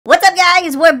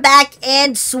guys, we're back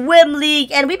in Swim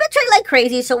League, and we've been training like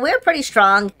crazy, so we're pretty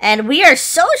strong, and we are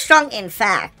so strong, in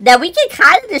fact, that we can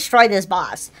kind of destroy this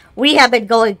boss. We have been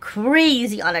going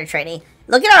crazy on our training.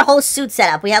 Look at our whole suit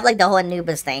setup. We have like the whole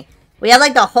Anubis thing. We have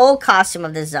like the whole costume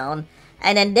of this zone,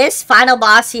 and then this final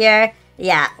boss here,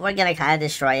 yeah, we're gonna kind of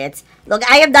destroy it. Look,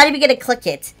 I am not even gonna click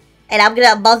it, and I'm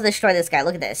gonna about to destroy this guy.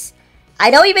 Look at this. I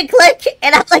don't even click,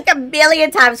 and I'm like a million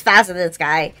times faster than this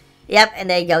guy. Yep, and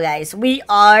there you go, guys. We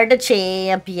are the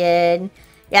champion.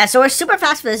 Yeah, so we're super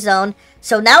fast for this zone.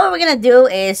 So now what we're going to do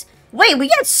is... Wait, we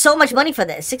got so much money for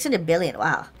this. 600 billion,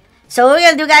 wow. So what we're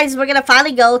going to do, guys, is we're going to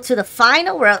finally go to the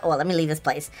final world. Oh, let me leave this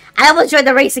place. I almost joined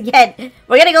the race again.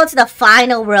 We're going to go to the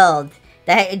final world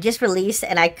that it just released.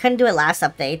 And I couldn't do it last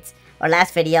update or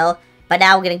last video. But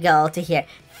now we're going to go to here.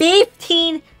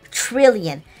 15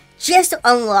 trillion just to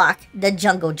unlock the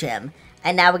jungle gym.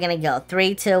 And now we're going to go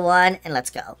 3, 2, 1, and let's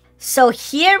go. So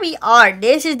here we are.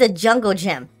 This is the jungle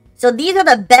gym. So these are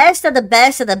the best of the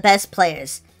best of the best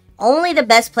players. Only the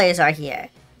best players are here.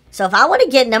 So if I want to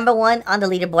get #1 on the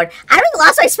leaderboard, I already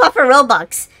lost my spot for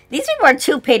Roblox. These people are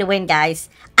too pay to win, guys.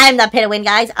 I'm not pay to win,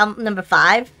 guys. I'm number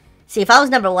 5. See, if I was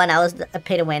 #1, I was a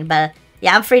pay to win. But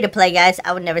yeah, I'm free to play, guys.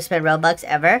 I would never spend Robux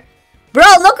ever. Bro,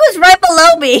 look who's right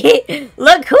below me.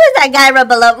 Look, who is that guy right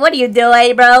below? What are you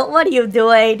doing, bro? What are you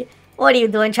doing? What are you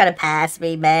doing trying to pass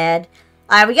me, man?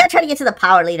 Alright, we gotta try to get to the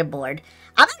power leaderboard.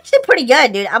 I'm actually pretty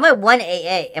good, dude. I'm at 1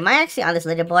 AA. Am I actually on this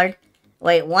leaderboard?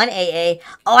 Wait, 1 AA.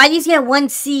 Oh, I need to get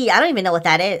 1C. I don't even know what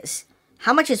that is.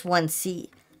 How much is 1C?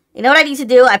 You know what I need to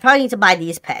do? I probably need to buy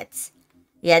these pets.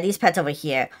 Yeah, these pets over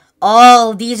here.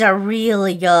 Oh, these are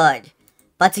really good.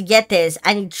 But to get this,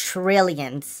 I need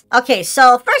trillions. Okay,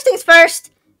 so first things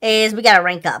first is we gotta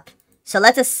rank up. So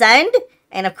let's ascend.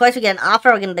 And of course, we get an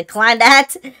offer. We're gonna decline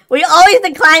that. We always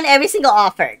decline every single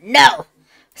offer. No.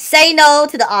 Say no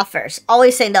to the offers.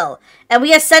 Always say no. And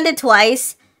we ascended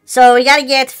twice. So we gotta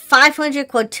get 500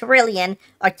 quadrillion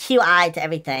or QI to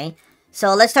everything.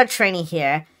 So let's start training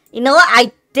here. You know what?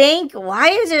 I think... Why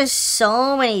is there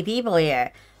so many people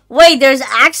here? Wait, there's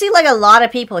actually like a lot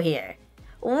of people here.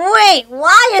 Wait,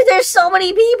 why is there so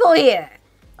many people here?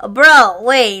 Bro,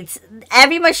 wait.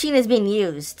 Every machine is being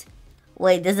used.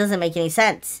 Wait, this doesn't make any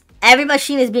sense. Every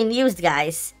machine is being used,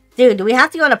 guys. Dude, do we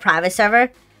have to go on a private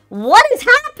server? What is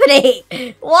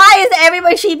happening? Why is every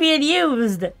machine being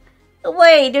used?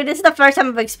 Wait, dude, this is the first time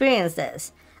I've experienced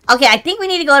this. Okay, I think we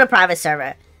need to go to a private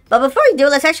server. But before we do,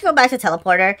 let's actually go back to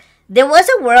Teleporter. There was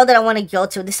a world that I want to go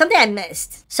to. There's something I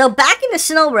missed. So back in the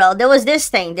snow world, there was this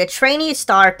thing, the trainee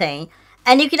star thing.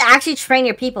 And you could actually train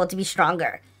your people to be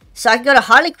stronger. So I can go to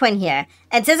Harley Quinn here.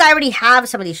 And since I already have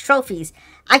some of these trophies,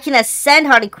 I can ascend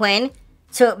Harley Quinn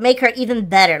to make her even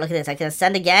better. Look at this. I can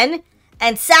ascend again.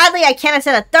 And sadly, I can't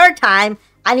ascend a third time.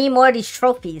 I need more of these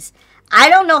trophies. I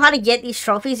don't know how to get these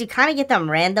trophies. You kind of get them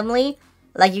randomly.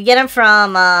 Like, you get them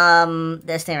from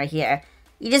this thing right here.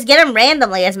 You just get them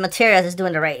randomly as materials as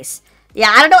doing the race.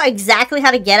 Yeah, I don't know exactly how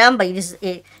to get them, but you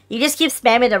just keep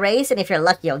spamming the race, and if you're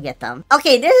lucky, you'll get them.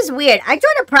 Okay, this is weird. I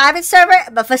joined a private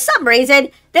server, but for some reason,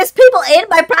 there's people in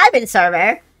my private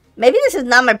server. Maybe this is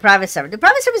not my private server. Do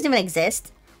private servers even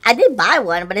exist? I did buy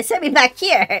one, but it sent me back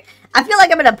here. I feel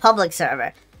like I'm in a public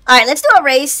server. Alright, let's do a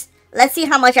race. Let's see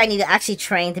how much I need to actually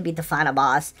train to beat the final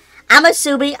boss. I'm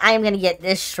assuming I am going to get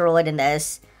destroyed in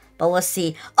this. But we'll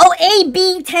see. Oh,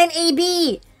 AB! 10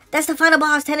 AB! That's the final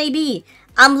boss, 10 AB.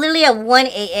 I'm literally at 1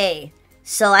 AA.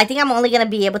 So I think I'm only going to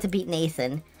be able to beat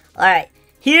Nathan. Alright,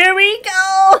 here we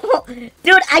go!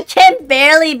 Dude, I can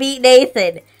barely beat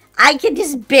Nathan. I can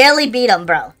just barely beat him,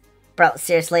 bro. Bro,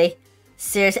 seriously?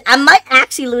 Seriously? I might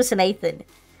actually lose to Nathan.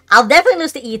 I'll definitely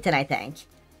lose to Ethan, I think.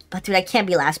 But dude, I can't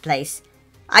be last place.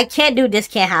 I can't do this.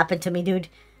 Can't happen to me, dude.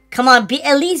 Come on,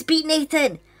 at least beat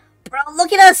Nathan. Bro,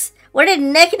 look at us. We're the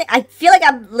neck and I feel like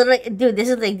I'm literally... Dude, this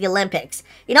is like the Olympics.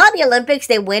 You know how the Olympics,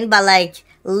 they win by like...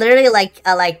 Literally like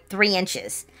 3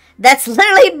 inches. That's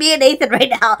literally me and Nathan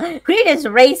right now. We're just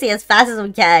racing as fast as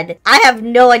we can. I have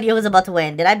no idea who's about to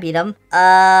win. Did I beat him?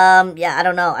 Yeah, I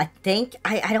don't know. I think...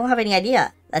 I don't have any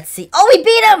idea. Let's see. Oh, we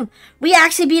beat him! We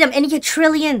actually beat him, and he get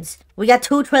trillions. We got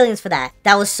 2 trillions for that.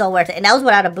 That was so worth it. And that was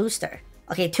without a booster.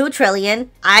 Okay, 2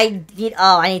 trillion. I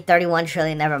need 31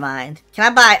 trillion. Never mind.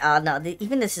 Can I buy... Oh, no.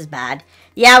 Even this is bad.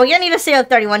 Yeah, we're gonna need to save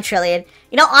 31 trillion.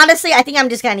 You know, honestly, I think I'm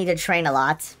just gonna need to train a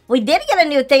lot. We did get a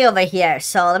new thing over here,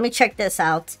 so let me check this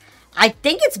out. I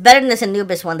think it's better than this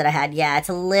Anubis one that I had. Yeah, it's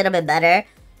a little bit better.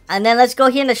 And then let's go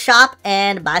here in the shop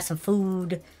and buy some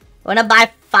food. We're gonna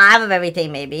buy 5 of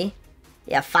everything, maybe.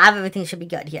 Yeah, 5 of everything should be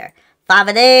good here. 5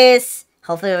 of this.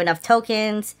 Hopefully we have enough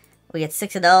tokens. We get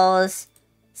 6 of those.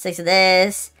 6 of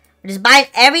this. We're just buying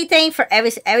everything for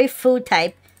every food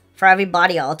type for every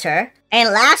body alter.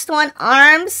 And last one,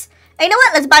 arms. And you know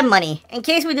what? Let's buy money. In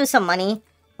case we do some money,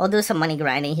 we'll do some money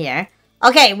grinding here.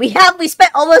 Okay, we spent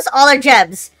almost all our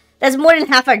gems. That's more than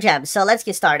half our gems, so let's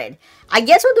get started. I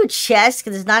guess we'll do chest,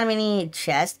 because there's not many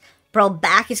chests. Bro,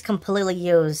 back is completely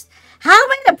used. How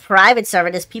am I in a private server?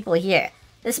 There's people here.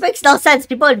 This makes no sense.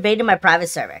 People invaded my private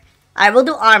server. Alright, we'll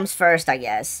do arms first, I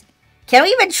guess. Can we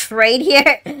even trade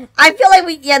here? I feel like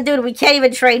we can't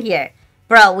even trade here.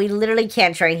 Bro, we literally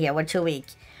can't trade here. We're too weak.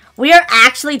 We are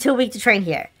actually too weak to trade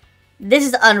here. This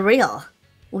is unreal.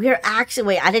 We are actually...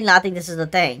 Wait, I did not think this is the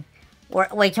thing.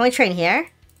 Wait, can we train here?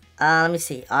 Let me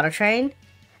see. Auto train?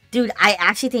 Dude, I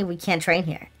actually think we can't train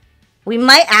here. We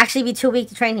might actually be too weak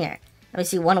to train here. Let me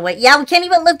see. One weight. Yeah, we can't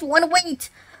even lift one weight.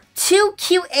 2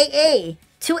 QAA.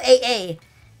 2 AA.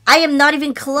 I am not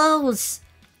even close.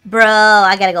 Bro,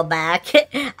 I gotta go back.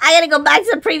 I gotta go back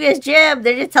to the previous gym.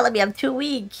 They're just telling me I'm too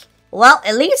weak. Well,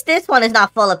 at least this one is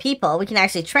not full of people. We can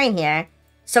actually train here.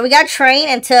 So we gotta train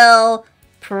until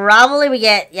probably we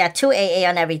get, 2 AA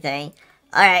on everything.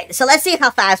 Alright, so let's see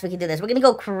how fast we can do this. We're gonna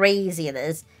go crazy in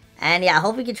this. And yeah, I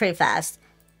hope we can train fast.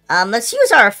 Let's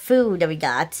use our food that we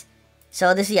got.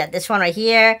 So this one right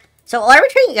here. So are we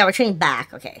training? Yeah, we're training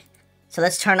back. Okay. So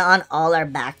let's turn on all our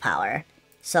back power.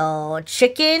 So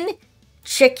chicken,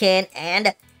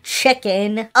 and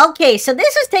chicken. Okay, so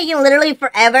this was taking literally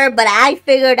forever, but I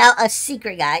figured out a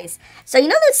secret, guys. So you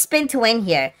know the spin to win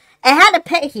here? It had a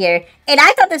pet here, and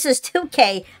I thought this was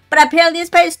 2K, but apparently this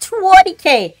pet is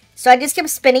 20K. So I just kept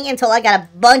spinning until I got a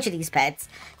bunch of these pets.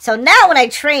 So now when I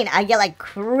train, I get like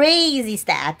crazy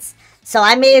stats. So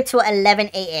I made it to 11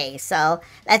 AA. So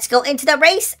let's go into the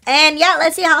race. And yeah,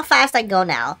 let's see how fast I go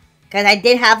now. Because I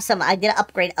did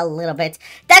upgrade a little bit.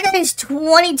 That guy is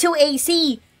 22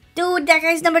 AC. Dude, that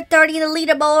guy's number 30 in the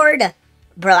leaderboard.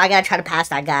 Bro, I gotta try to pass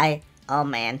that guy. Oh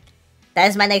man. That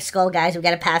is my next goal, guys. We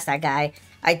gotta pass that guy.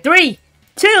 Alright, 3,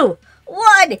 2,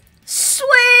 1.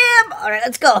 Swim! Alright,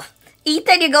 let's go.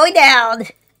 Ethan, you're going down.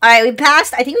 Alright, we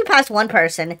passed. I think we passed one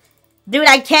person. Dude,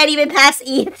 I can't even pass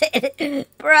Ethan.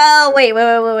 Bro,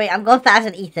 wait. I'm going fast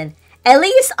than Ethan. At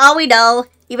least all we know,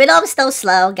 even though I'm still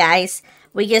slow, guys,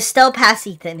 we can still pass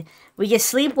Ethan. We can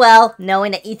sleep well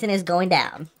knowing that Ethan is going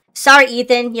down. Sorry,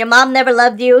 Ethan. Your mom never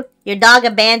loved you. Your dog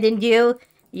abandoned you.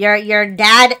 Your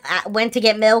dad went to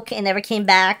get milk and never came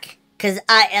back. Because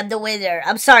I am the winner.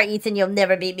 I'm sorry, Ethan. You'll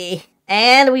never beat me.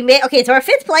 And we made... Okay, so our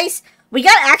 5th place... We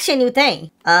got actually a new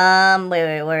thing.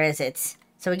 Wait, where is it?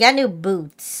 So we got new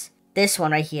boots. This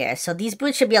one right here. So these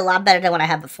boots should be a lot better than what I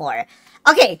had before.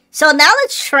 Okay, so now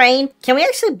let's train. Can we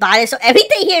actually buy this? So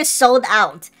everything here is sold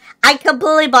out. I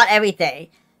completely bought everything.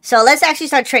 So let's actually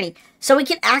start training. So we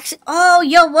can actually... Oh,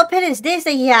 yo, what pet is this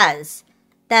that he has?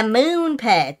 That moon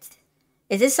pet.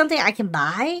 Is this something I can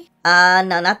buy?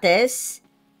 No, not this.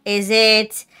 Is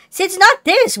it... See, it's not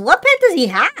this. What pet does he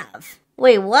have?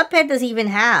 Wait, what pet does he even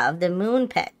have? The moon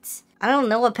pets. I don't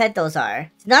know what pet those are.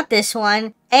 It's not this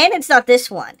one, and it's not this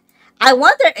one. I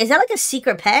wonder, is that like a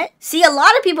secret pet? See, a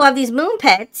lot of people have these moon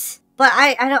pets, but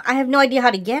I have no idea how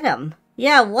to get them.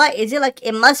 Yeah, what? Is it like,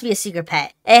 it must be a secret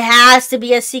pet. It has to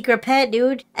be a secret pet,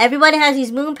 dude. Everybody has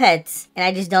these moon pets, and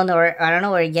I just don't know where, I don't know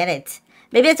where to get it.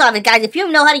 Maybe it's all, guys, if you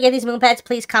know how to get these moon pets,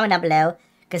 please comment down below,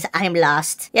 because I am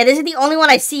lost. Yeah, this is the only one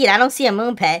I see, and I don't see a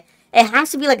moon pet. It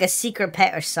has to be like a secret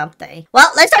pet or something.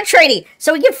 Well, let's start trading.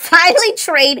 So we can finally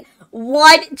trade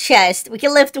one chest. We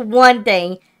can lift one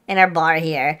thing in our bar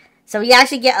here. So we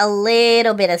actually get a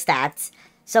little bit of stats.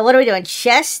 So what are we doing?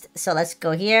 Chest. So let's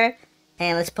go here.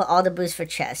 And let's put all the boosts for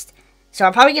chest. So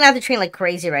I'm probably going to have to train like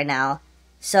crazy right now.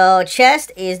 So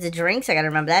chest is the drinks. I got to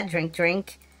remember that.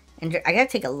 Drink. And I got to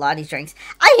take a lot of these drinks.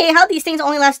 I hate how these things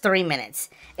only last 3 minutes.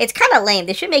 It's kind of lame.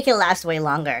 They should make it last way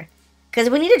longer. Because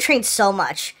we need to train so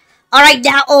much. Alright,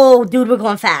 now, oh, dude, we're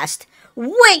going fast.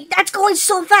 Wait, that's going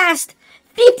so fast.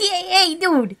 50 AA,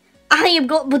 dude. I am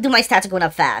going, dude, my stats are going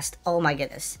up fast. Oh my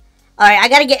goodness. Alright, I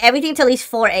gotta get everything to at least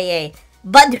 4 AA.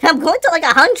 But dude, I'm going to like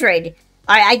 100.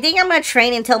 Alright, I think I'm gonna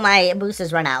train until my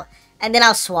boosters run out. And then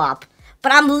I'll swap.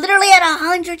 But I'm literally at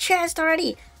 100 chests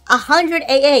already. 100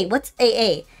 AA. What's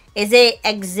AA? Is it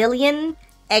exillion?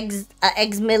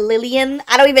 Exmillion?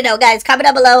 I don't even know, guys. Comment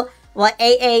down below what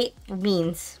AA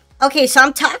means. Okay, so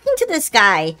I'm talking to this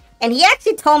guy, and he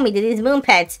actually told me that these moon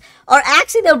pets are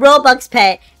actually the Robux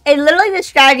pet. And literally the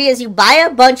strategy is you buy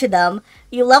a bunch of them,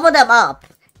 you level them up,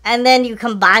 and then you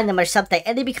combine them or something,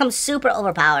 and they become super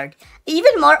overpowered.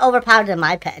 Even more overpowered than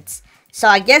my pets. So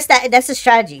I guess that's the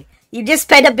strategy. You just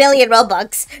spend 1 billion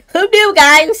Robux. Who knew,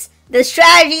 guys? The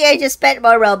strategy is just spend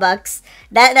more Robux.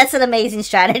 That's an amazing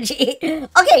strategy.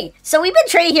 Okay, so we've been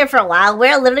trading here for a while.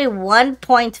 We're literally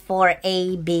 1.4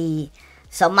 AB.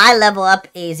 So my level up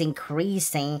is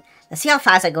increasing. Let's see how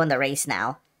fast I go in the race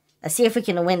now. Let's see if we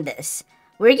can win this.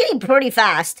 We're getting pretty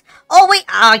fast. Oh, wait.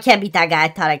 Oh, I can't beat that guy. I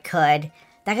thought I could.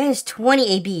 That guy is 20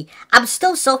 AB. I'm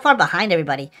still so far behind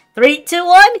everybody. 3, 2,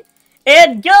 1.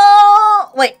 And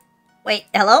go! Wait.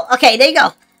 Hello? Okay, there you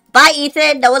go. Bye,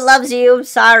 Ethan. No one loves you.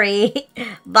 Sorry.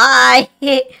 Bye.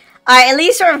 Alright, at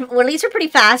least we're pretty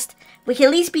fast. We can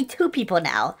at least beat 2 people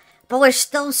now. But we're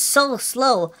still so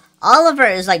slow. Oliver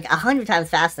is like 100 times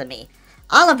faster than me.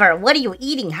 Oliver, what are you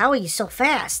eating? How are you so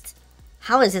fast?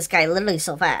 How is this guy literally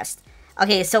so fast?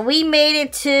 Okay, so we made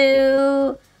it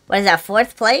to... What is that,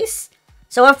 4th place?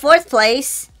 So we're 4th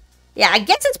place. Yeah, I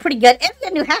guess it's pretty good. And we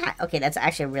got a new hat. Okay, that's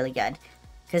actually really good.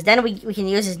 Because then we can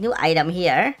use this new item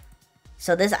here.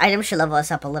 So this item should level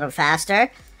us up a little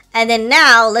faster. And then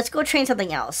now, let's go train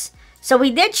something else. So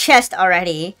we did chest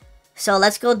already. So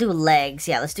let's go do legs.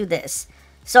 Yeah, let's do this.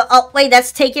 So, oh, wait,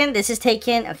 that's taken. This is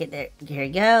taken. Okay, here we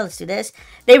go. Let's do this.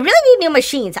 They really need new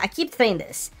machines. I keep saying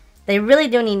this. They really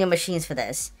do need new machines for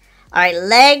this. Alright,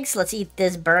 legs. Let's eat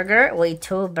this burger. We'll eat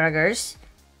 2 burgers.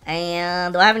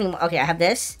 And do I have any more? Okay, I have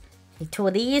this. 2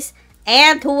 of these.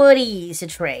 And 2 of these to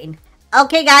train.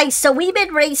 Okay, guys. So we've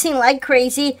been racing like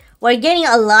crazy. We're getting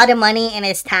a lot of money. And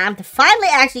it's time to finally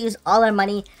actually use all our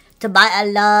money to buy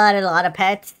a lot of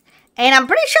pets. And I'm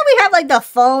pretty sure we have like the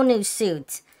full new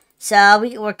suit. So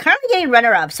we're currently getting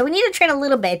runner-up. So we need to train a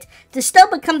little bit to still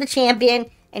become the champion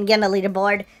and get on the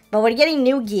leaderboard. But we're getting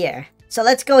new gear. So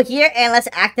let's go here and let's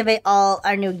activate all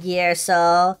our new gear.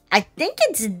 So I think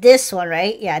it's this one,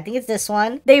 right? Yeah, I think it's this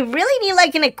one. They really need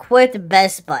like an equip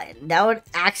best button. That would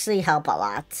actually help a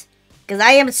lot. Because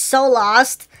I am so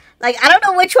lost. Like, I don't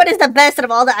know which one is the best out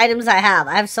of all the items I have.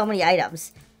 I have so many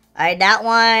items. Alright, that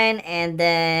one. And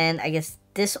then I guess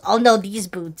this. Oh no, these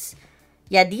boots.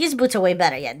 Yeah, these boots are way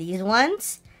better. Yeah, these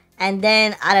ones. And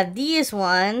then out of these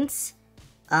ones,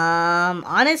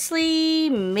 honestly,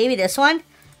 maybe this one.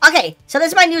 Okay, so this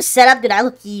is my new setup. Dude, I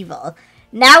look evil.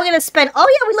 Now we're going to spend... Oh,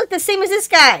 yeah, we look the same as this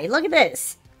guy. Look at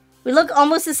this. We look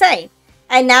almost the same.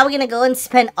 And now we're going to go and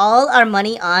spend all our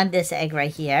money on this egg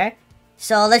right here.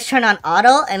 So let's turn on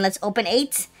auto and let's open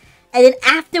 8. And then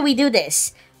after we do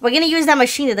this, we're going to use that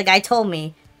machine that the guy told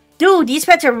me. Dude, these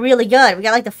pets are really good. We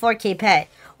got like the 4K pet.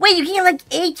 Wait, you can get like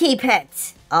 8K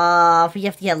pets. Oh, we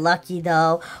have to get lucky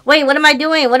though. Wait, what am I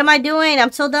doing? What am I doing?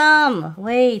 I'm so dumb.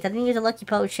 Wait, I didn't use a lucky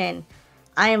potion.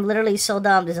 I am literally so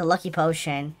dumb. There's a lucky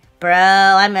potion. Bro,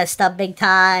 I messed up big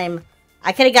time.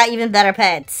 I could have got even better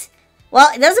pets.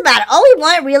 Well, it doesn't matter. All we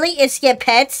want really is to get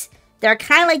pets. They're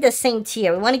kind of like the same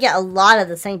tier. We want to get a lot of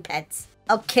the same pets.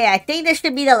 Okay, I think this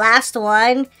should be the last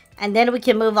one. And then we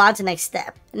can move on to the next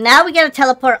step. Now we gotta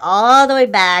teleport all the way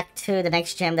back to the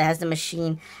next gym that has the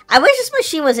machine. I wish this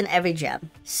machine was in every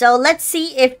gym. So let's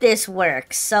see if this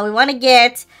works. So we want to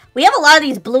get... We have a lot of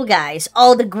these blue guys.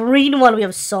 Oh, the green one. We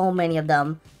have so many of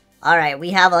them. Alright,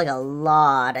 we have like a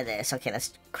lot of this. Okay,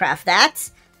 let's craft that.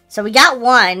 So we got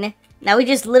one. Now we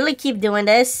just literally keep doing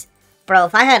this. Bro,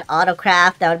 if I had auto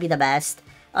craft, that would be the best.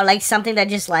 Or like something that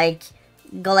just like...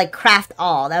 Go like craft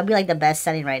all. That would be like the best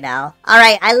setting right now.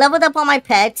 Alright, I leveled up all my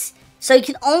pets. So you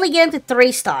can only get them to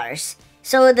 3 stars.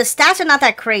 So the stats are not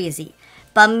that crazy.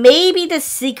 But maybe the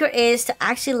secret is to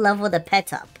actually level the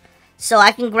pet up. So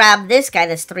I can grab this guy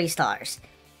that's 3 stars.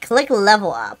 Click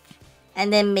level up.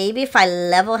 And then maybe if I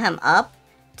level him up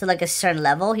to like a certain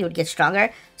level, he would get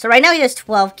stronger. So right now he has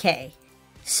 12k.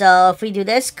 So if we do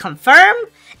this, confirm,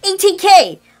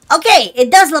 18k. Okay, it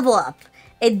does level up.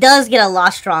 It does get a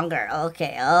lot stronger.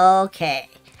 Okay.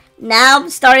 Now I'm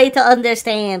starting to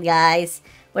understand, guys.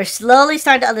 We're slowly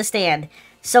starting to understand.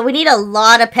 So we need a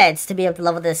lot of pets to be able to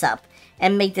level this up.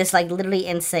 And make this like literally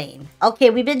insane. Okay,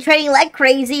 we've been trading like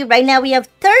crazy. Right now we have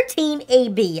 13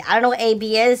 AB. I don't know what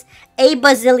AB is. A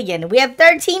bazillion. We have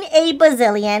 13 A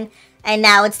bazillion. And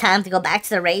now it's time to go back to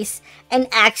the race. And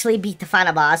actually beat the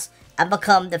final boss. And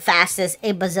become the fastest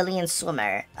A bazillion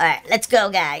swimmer. Alright, let's go,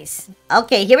 guys.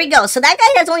 Okay, here we go. So that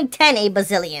guy has only 10 A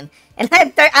bazillion. And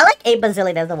I like A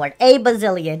bazillion as the word. A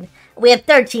bazillion. We have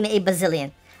 13 A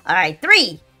bazillion. Alright,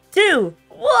 3, 2,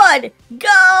 1,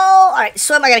 go! Alright,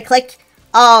 swim. I gotta click.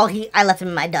 Oh, I left him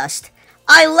in my dust.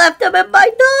 I left him in my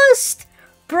dust!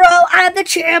 Bro, I'm the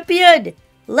champion!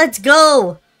 Let's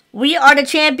go! We are the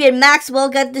champion. Maxwell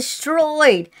got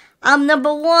destroyed. I'm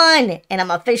number 1, and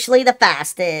I'm officially the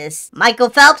fastest. Michael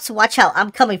Phelps, watch out. I'm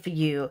coming for you.